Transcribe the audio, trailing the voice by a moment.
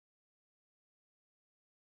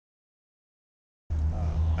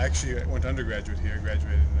I actually went to undergraduate here. I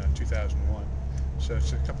graduated in 2001, so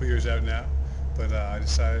it's a couple years out now. But I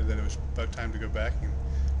decided that it was about time to go back and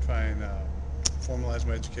try and formalize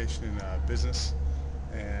my education in business.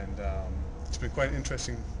 And it's been quite an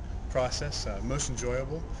interesting process, most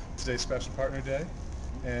enjoyable. Today's Special Partner Day.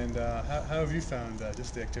 And how have you found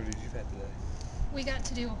just the activities you've had today? We got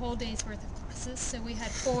to do a whole day's worth of classes, so we had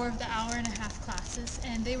 4 of the hour-and-a-half classes,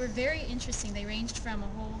 and they were very interesting. They ranged from a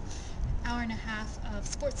whole hour-and-a-half of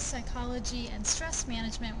sports psychology and stress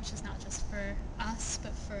management, which is not just for us,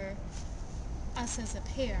 but for us as a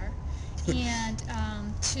pair, and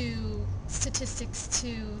to statistics,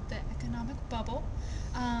 to the economic bubble.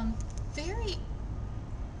 Very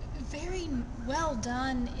very well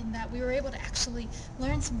done in that we were able to actually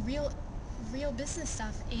learn some real business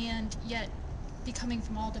stuff, and yet be coming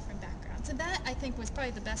from all different backgrounds. And that, I think, was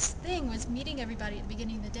probably the best thing, was meeting everybody at the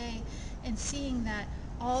beginning of the day and seeing that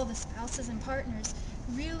all the spouses and partners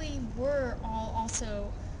really were all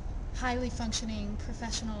also highly functioning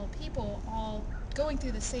professional people, all going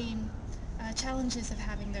through the same challenges of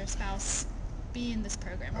having their spouse be in this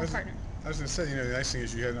program or partner. I was going to say, the nice thing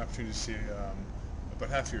is you had an opportunity to see about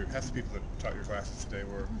half the people that taught your classes today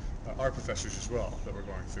were our professors as well that we're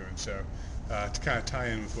going through, and so to kind of tie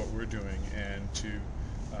in with what we're doing and to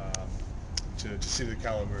see the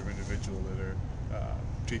caliber of individual that are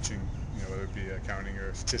teaching, whether it be accounting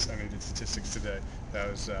or statistics. I mean, I did statistics today. That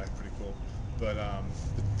was pretty cool. But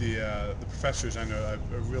the professors I know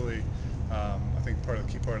are really, I think,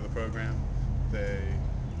 key part of the program. They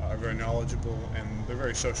are very knowledgeable, and they're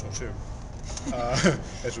very social too,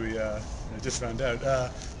 as we just found out.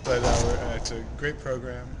 But it's a great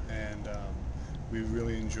program, and we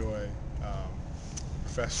really enjoy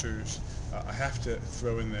professors. I have to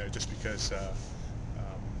throw in there, just because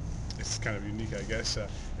it's kind of unique, I guess.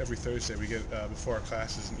 Every Thursday we get, before our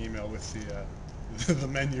classes, an email with the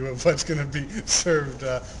menu of what's going to be served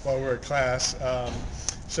while we're at class.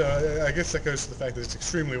 So I guess that goes to the fact that it's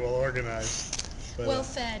extremely well organized. But, well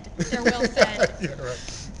fed. They're well fed. yeah,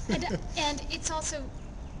 right. And it's also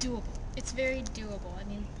doable. It's very doable. I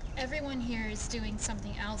mean, everyone here is doing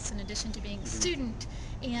something else in addition to being a student,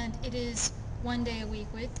 and it is one day a week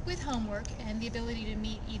with homework and the ability to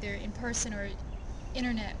meet either in person or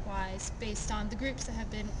internet-wise, based on the groups that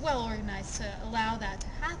have been well organized to allow that to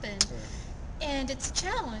happen. And it's a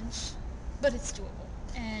challenge, but it's doable.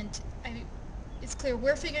 And it's clear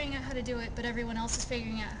we're figuring out how to do it, but everyone else is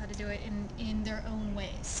figuring out how to do it in their own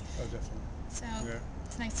ways. Oh, definitely. So Yeah.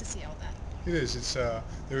 it's nice to see all that. It is. It's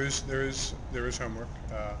there is homework,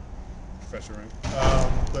 Professor Ring.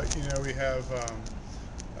 But we have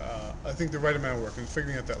I think the right amount of work, and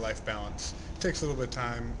figuring out that life balance takes a little bit of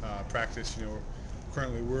time, practice.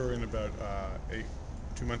 Currently we're in about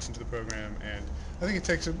 2 months into the program, and I think it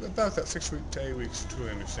takes about that 6 to 8 weeks to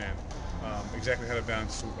really understand exactly how to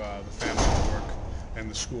balance the family, the work, and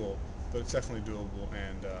the school. But it's definitely doable,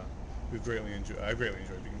 and I greatly enjoy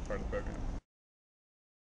being part of the program.